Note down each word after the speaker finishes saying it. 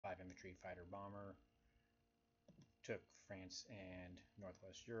infantry fighter bomber. Took France and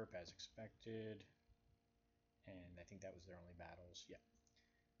Northwest Europe as expected. And I think that was their only battles. Yeah,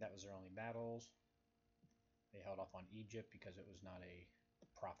 that was their only battles. They held off on Egypt because it was not a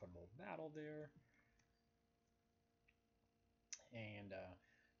profitable battle there. And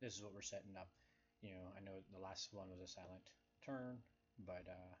this is what we're setting up. You know, I know the last one was a silent turn, but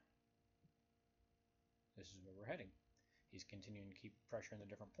this is where we're heading. He's continuing to keep pressuring the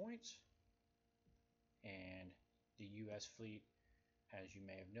different points. And the US fleet, as you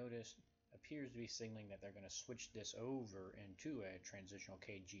may have noticed, appears to be signaling that they're going to switch this over into a transitional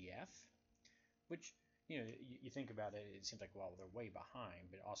KGF, which, you know, you think about it, it seems like, well, they're way behind,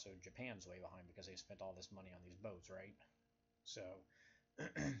 but also Japan's way behind because they spent all this money on these boats, right? So,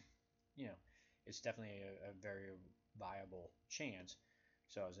 you know, it's definitely a very viable chance.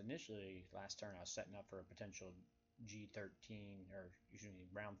 So I was initially, last turn, I was setting up for a potential G13, or usually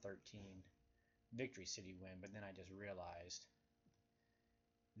round 13 Victory City win, but then I just realized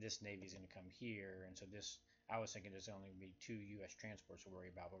this Navy is going to come here, and so this, I was thinking there's only going to be 2 U.S. transports to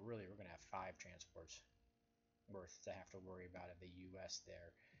worry about, but really we're going to have 5 transports worth to have to worry about at the U.S.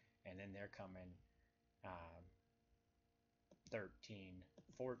 there, and then they're coming 13,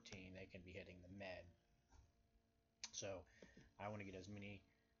 14, they can be hitting the Med. So I want to get as many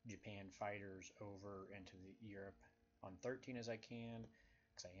Japan fighters over into the Europe on 13 as I can,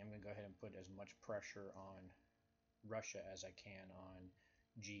 because I am going to go ahead and put as much pressure on Russia as I can on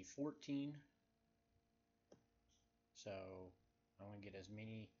G14. So I want to get as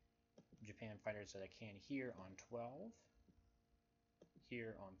many Japan fighters as I can here on 12,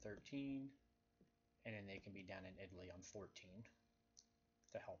 here on 13, and then they can be down in Italy on 14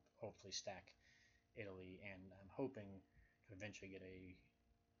 to help hopefully stack Italy, and I'm hoping to eventually get a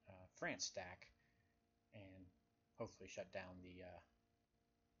France stack and hopefully shut down the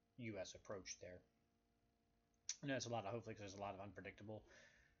U.S. approach there. I know it's a lot of hopefully because there's a lot of unpredictable.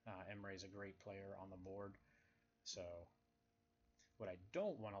 Mray is a great player on the board, so what I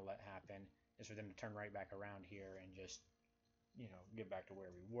don't want to let happen is for them to turn right back around here and just, you know, get back to where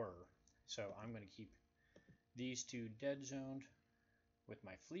we were. So I'm going to keep these 2 dead zoned with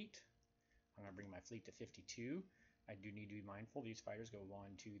my fleet. I'm going to bring my fleet to 52. I do need to be mindful. These fighters go 1,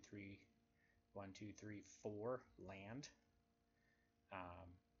 2, 3, 1, 2, 3, 4 land.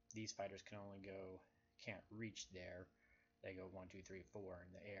 These fighters can only go, can't reach there. They go 1, 2, 3, 4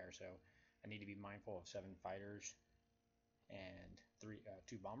 in the air. So I need to be mindful of 7 fighters and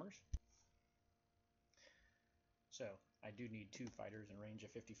 2 bombers. So I do need 2 fighters in range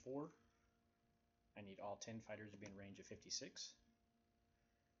of 54. I need all 10 fighters to be in range of 56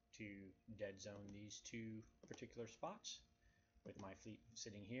 to dead zone these 2 particular spots with my fleet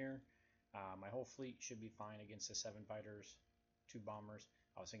sitting here. My whole fleet should be fine against the 7 fighters, 2 bombers.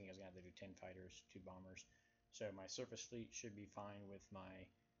 I was thinking I was going to have to do 10 fighters, 2 bombers. So my surface fleet should be fine with my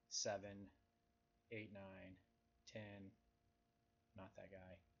 7, 8, 9, 10, not that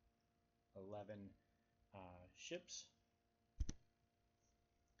guy, 11 ships.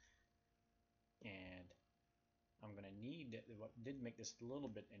 And I'm going to need, what did make this a little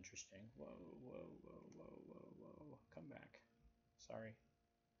bit interesting, whoa, come back, sorry.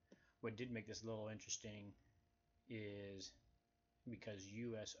 What did make this a little interesting is because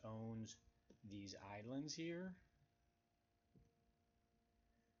US owns these islands here,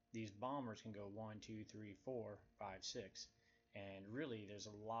 these bombers can go 1, 2, 3, 4, 5, 6, and really there's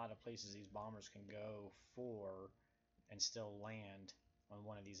a lot of places these bombers can go for and still land on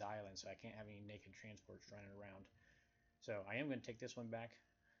one of these islands, so I can't have any naked transports running around. So I am going to take this one back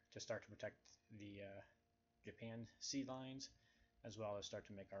to start to protect the Japan sea lines, as well as start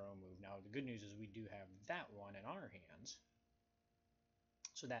to make our own move. Now the good news is we do have that one in our hands,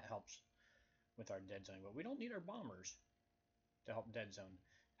 so that helps with our dead zone, but we don't need our bombers to help dead zone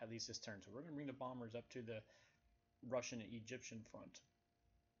at least this turn. So we're going to bring the bombers up to the Russian and Egyptian front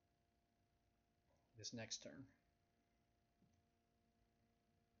this next turn.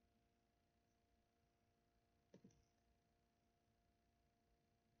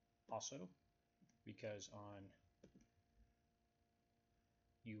 Also, because on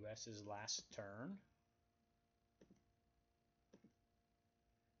US's last turn,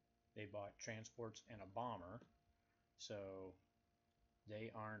 they bought transports and a bomber, so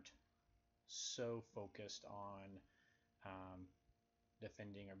they aren't so focused on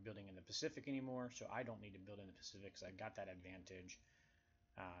defending or building in the Pacific anymore, so I don't need to build in the Pacific because I got that advantage.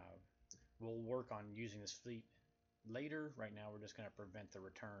 We'll work on using this fleet later. Right now we're just going to prevent the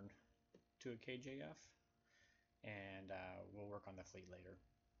return to a KJF, and we'll work on the fleet later.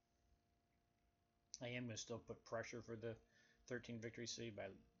 I am going to still put pressure for the 13 Victory City by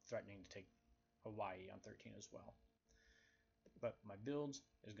threatening to take Hawaii on 13 as well. But my builds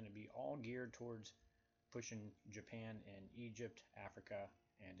is going to be all geared towards pushing Japan and Egypt, Africa,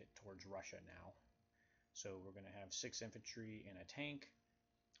 and towards Russia now. So we're going to have 6 infantry and a tank.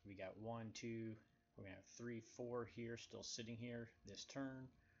 We got 1, 2, we're going to have 3, 4 here still sitting here this turn.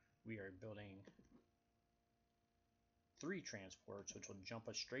 We are building 3 transports, which will jump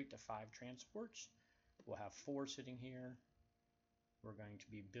us straight to 5 transports. We'll have 4 sitting here. We're going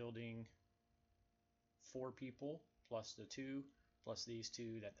to be building 4 people plus the 2 plus these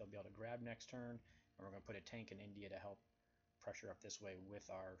 2 that they'll be able to grab next turn, and we're going to put a tank in India to help pressure up this way with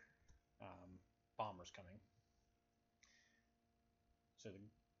our bombers coming. So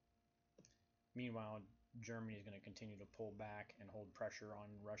meanwhile, Germany is going to continue to pull back and hold pressure on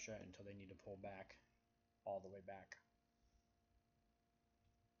Russia until they need to pull back all the way back.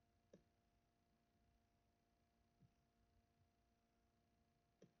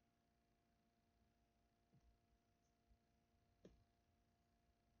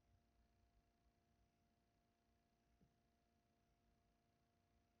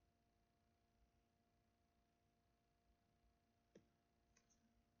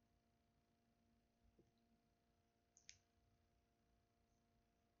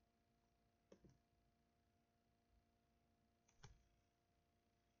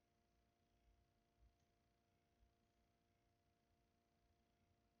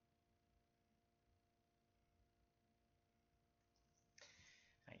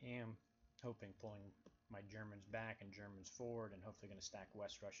 I am hoping pulling my Germans back and Germans forward, and hopefully going to stack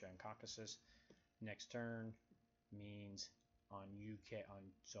West Russia and Caucasus. Next turn means on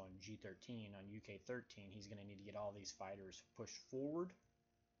G13, on UK 13, he's going to need to get all these fighters pushed forward.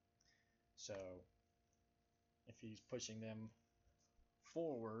 So if he's pushing them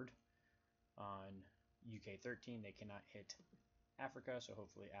forward on UK 13, they cannot hit Africa, so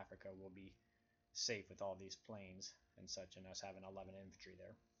hopefully Africa will be safe with all these planes and such, and us having 11 infantry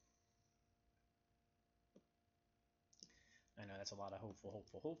there. I know that's a lot of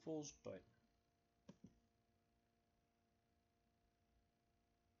hopefuls, but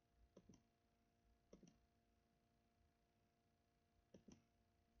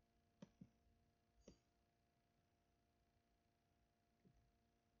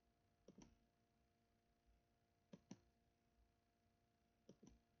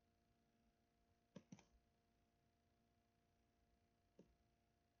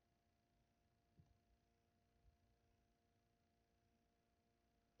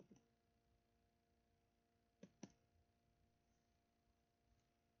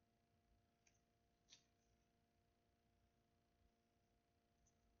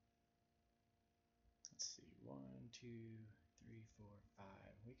let's see, 1, 2, 3, 4, 5.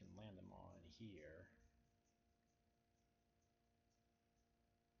 We can land them all in here.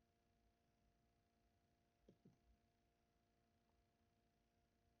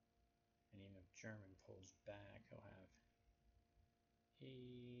 And even if German pulls back, he'll have 8.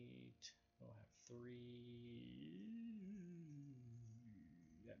 We'll have 3.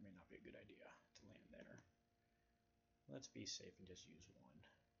 That may not be a good idea to land there. Let's be safe and just use 1.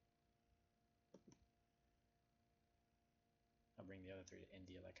 I'll bring the other 3 to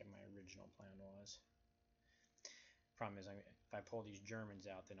India like my original plan was. Problem is, if I pull these Germans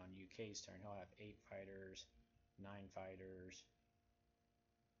out, then on UK's turn, he'll have 8 fighters, 9 fighters,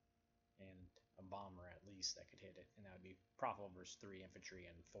 and a bomber at least that could hit it. And that would be profitable versus 3 infantry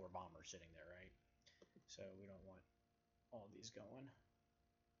and 4 bombers sitting there, right? So we don't want all these going.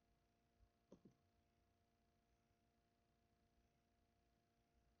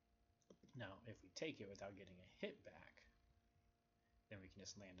 Now, if we take it without getting a hit back, then we can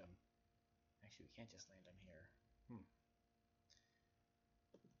just land them. Actually, we can't just land them here.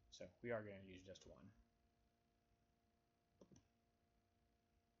 So we are going to use just 1.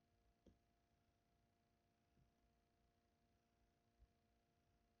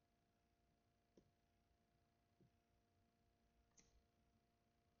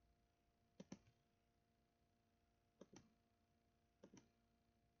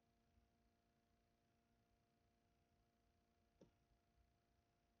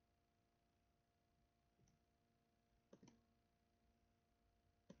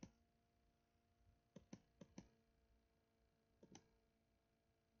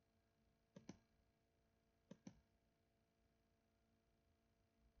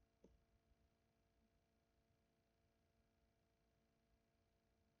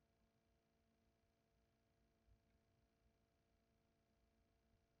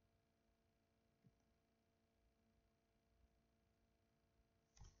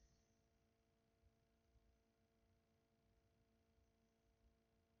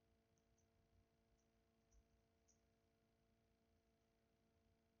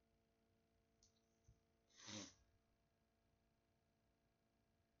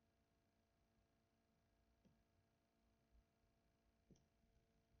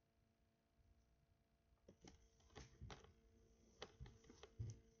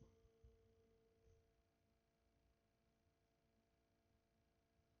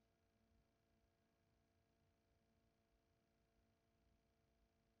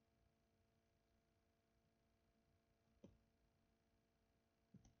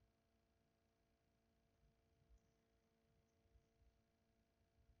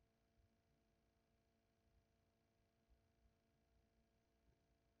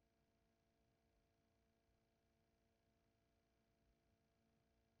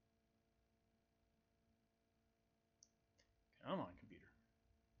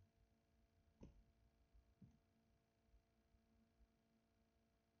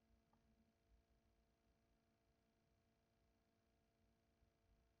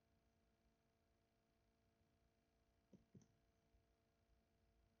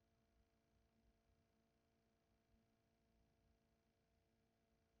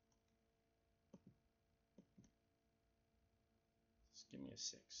 Give me a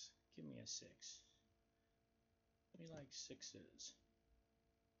 6. Give me a 6. We like 6s.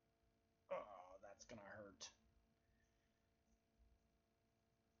 Oh, that's gonna hurt.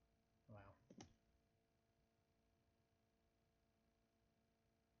 Wow.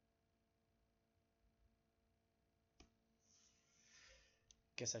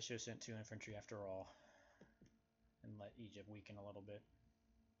 Guess I should have sent 2 infantry after all and let Egypt weaken a little bit.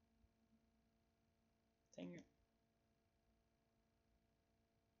 Dang it.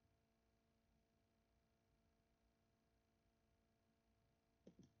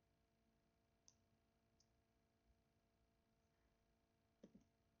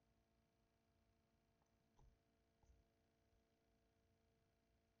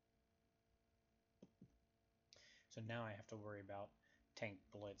 So now I have to worry about tank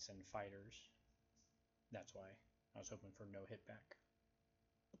blitz and fighters. That's why I was hoping for no hit back.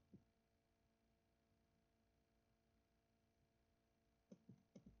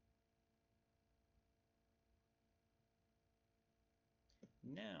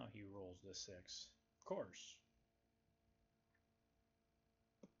 Now he rolls the 6. Of course.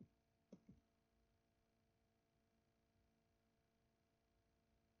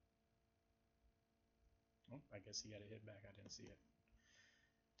 Oh, I guess he got a hit back. I didn't see it.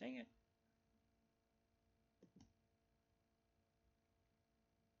 Dang it.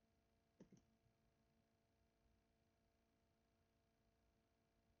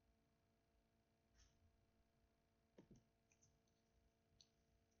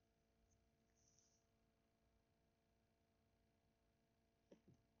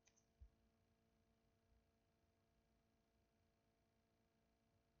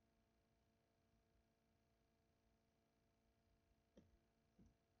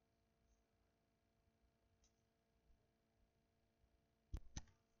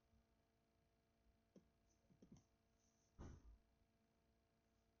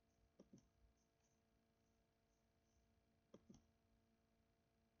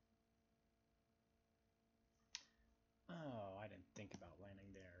 Oh, I didn't think about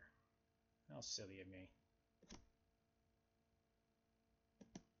landing there. How silly of me.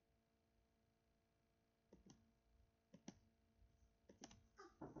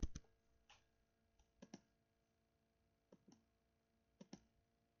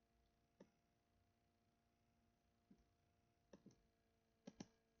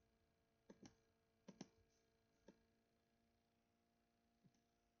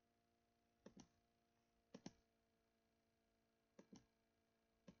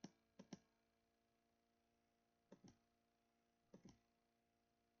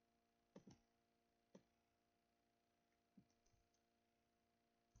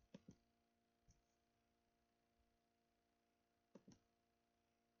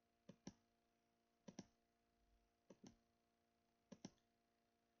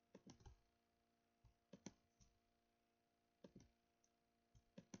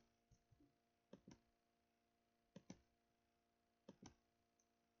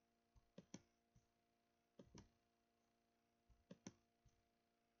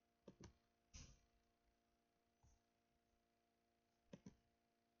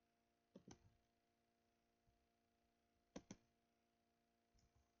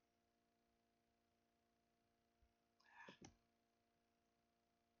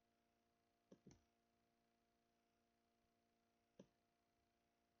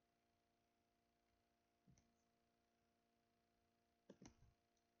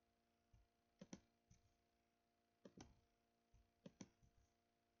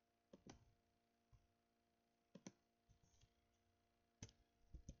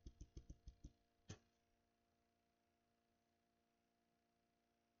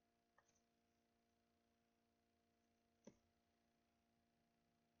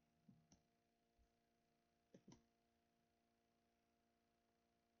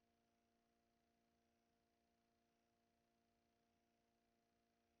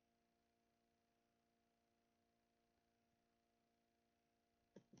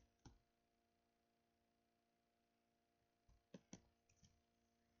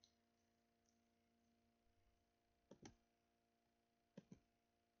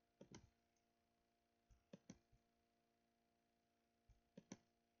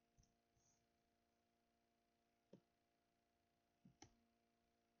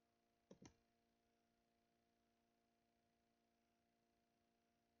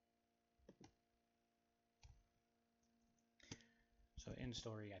 So in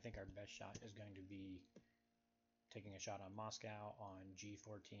story, I think our best shot is going to be taking a shot on Moscow on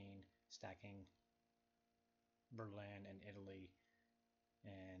G14, stacking Berlin and Italy,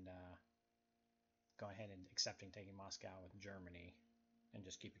 and go ahead and accepting taking Moscow with Germany and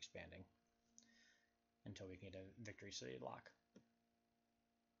just keep expanding until we can get a victory city lock.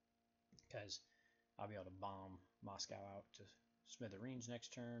 Because I'll be able to bomb Moscow out to smithereens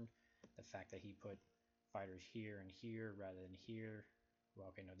next turn. The fact that he put fighters here and here rather than here. Well,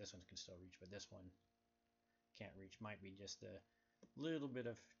 okay, no, this one can still reach, but this one can't reach. Might be just the little bit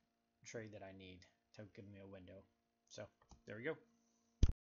of trade that I need to give me a window. So there we go.